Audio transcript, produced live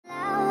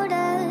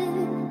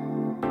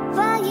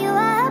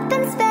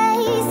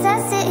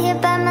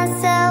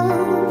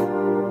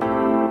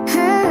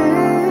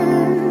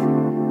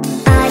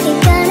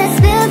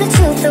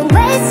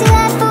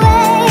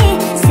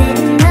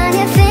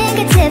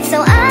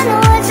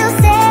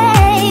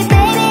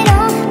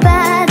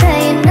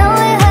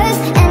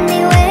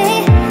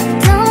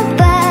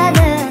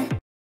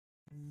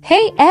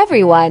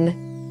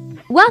everyone!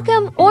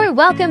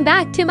 Welcome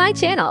back to my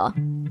channel.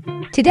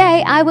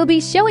 Today I will be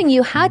showing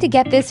you how to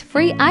get this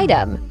free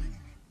item.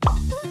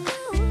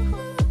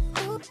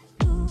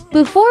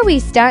 Before we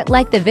start,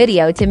 like the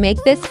video to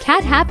make this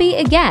cat happy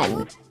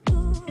again.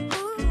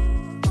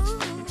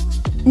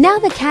 Now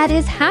the cat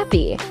is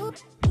happy.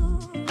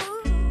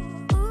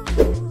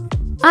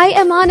 I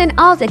am on an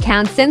alt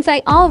account since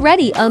I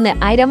already own the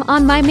item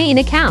on my main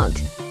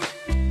account.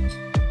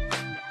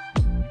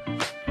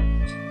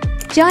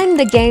 Join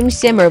the game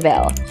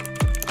Shimmerville.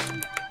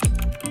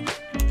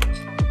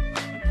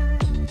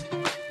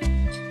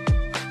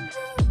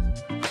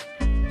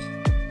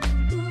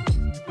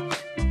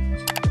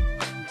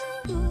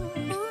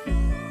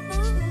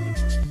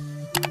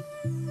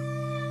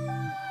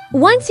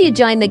 Once you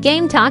join the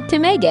game, talk to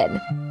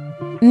Megan.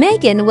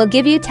 Megan will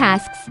give you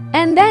tasks,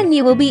 and then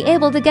you will be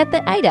able to get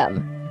the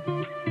item.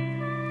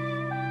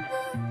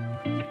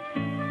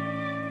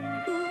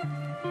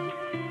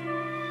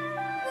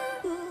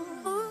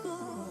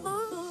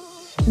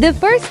 The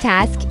first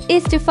task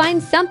is to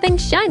find something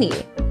shiny.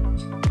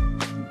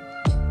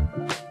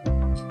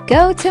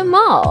 Go to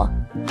mall.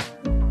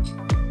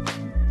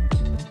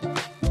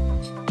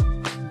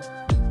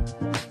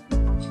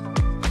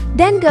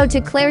 Then go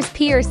to Claire's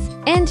Pierce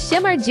and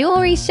Shimmer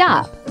Jewelry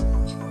Shop.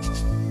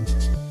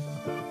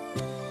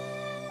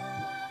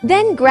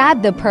 Then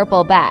grab the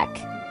purple back.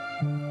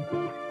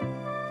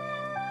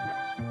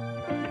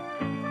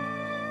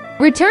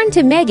 Return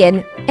to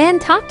Megan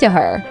and talk to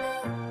her.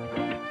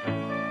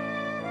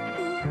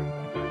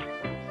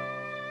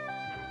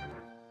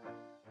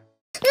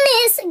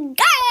 Miss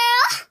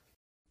Girl!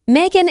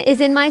 Megan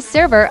is in my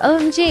server,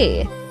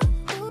 OMG.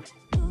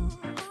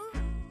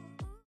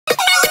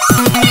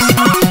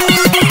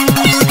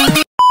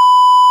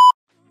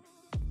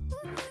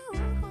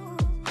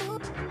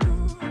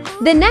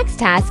 The next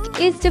task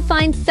is to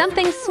find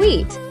something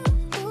sweet.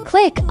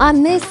 Click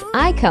on this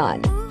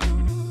icon.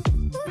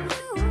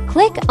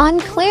 Click on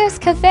Claire's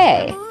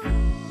Cafe.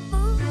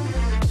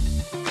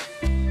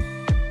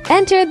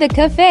 Enter the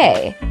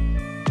cafe.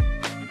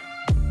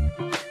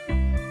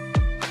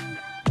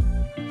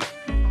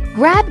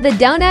 Grab the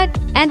donut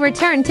and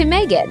return to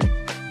Megan.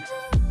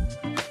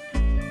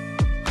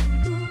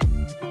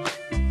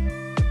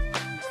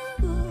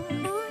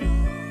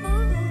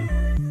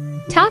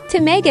 Talk to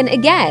Megan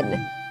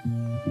again.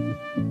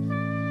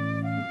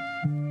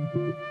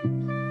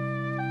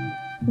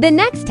 The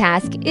next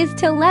task is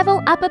to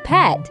level up a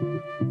pet.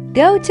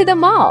 Go to the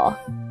mall.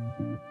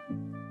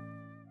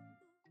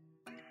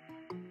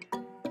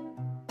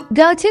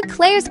 Go to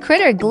Claire's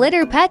Critter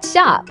Glitter Pet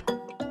Shop.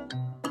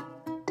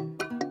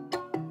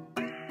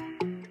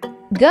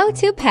 Go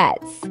to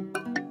Pets.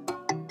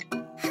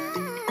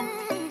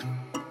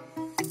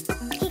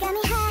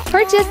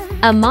 Purchase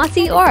a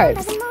Mossy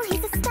Orbs.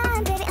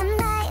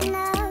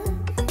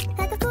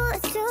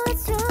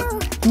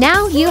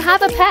 Now you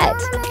have a pet.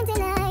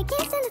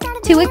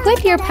 To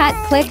equip your pet,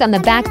 click on the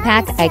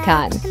backpack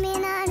icon.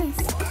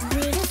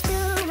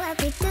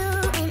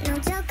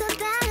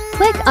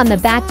 Click on the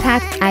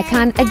backpack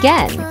icon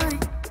again.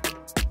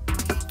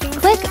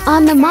 Click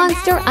on the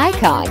monster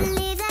icon.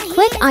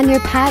 Click on your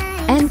pet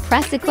and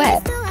press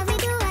equip.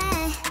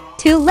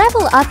 To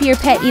level up your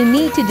pet, you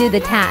need to do the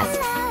tasks.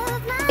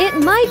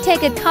 It might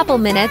take a couple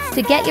minutes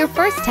to get your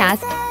first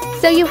task,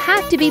 so you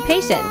have to be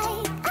patient.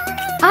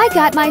 I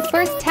got my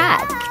first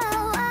task.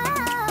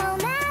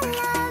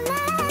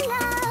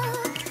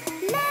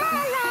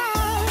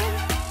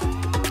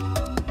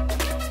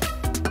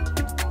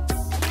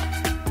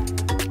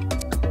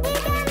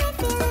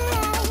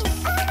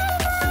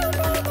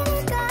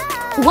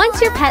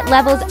 Once your pet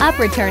levels up,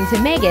 return to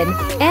Megan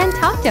and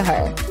talk to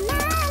her.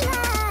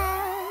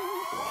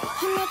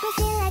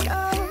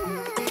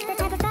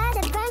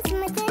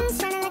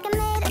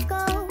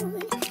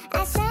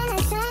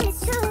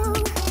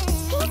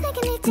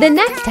 The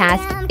next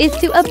task is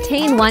to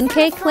obtain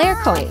 1K Claire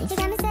coins.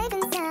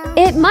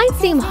 It might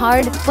seem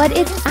hard, but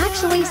it's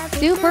actually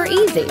super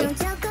easy.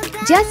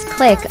 Just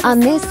click on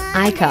this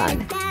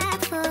icon.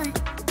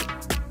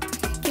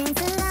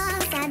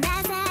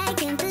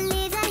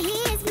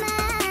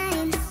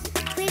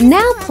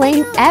 Now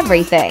claim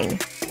everything.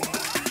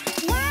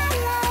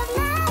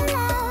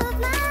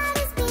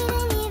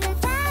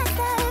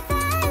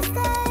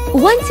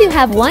 Once you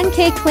have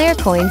 1K Claire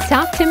coins,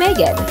 talk to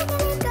Megan.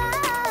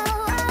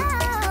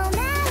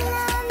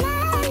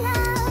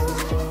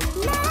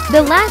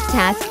 The last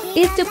task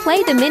is to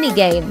play the mini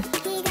game.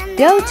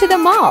 Go to the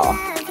mall.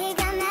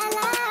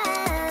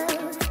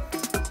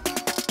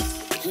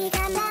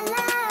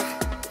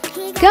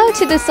 Go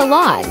to the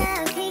salon.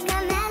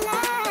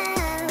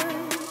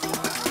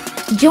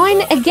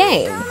 Join a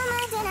game.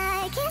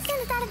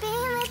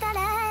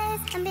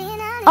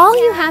 All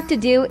you have to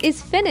do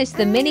is finish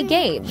the mini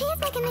game.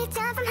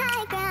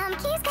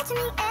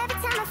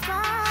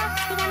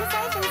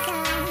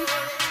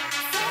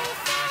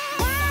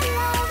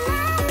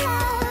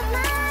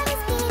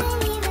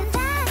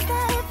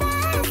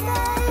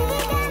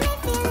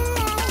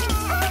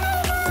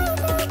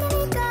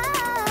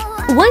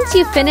 Once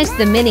you finish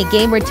the mini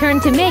game,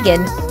 return to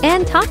Megan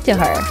and talk to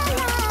her.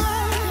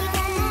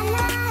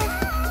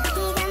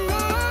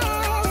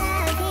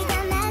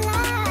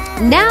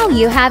 Now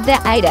you have the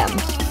item.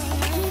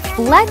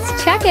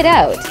 Let's check it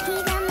out.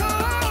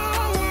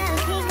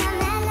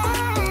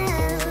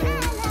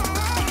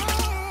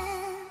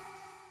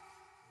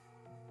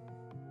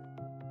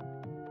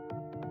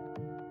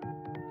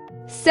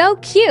 So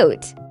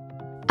cute!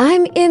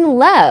 I'm in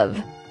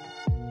love!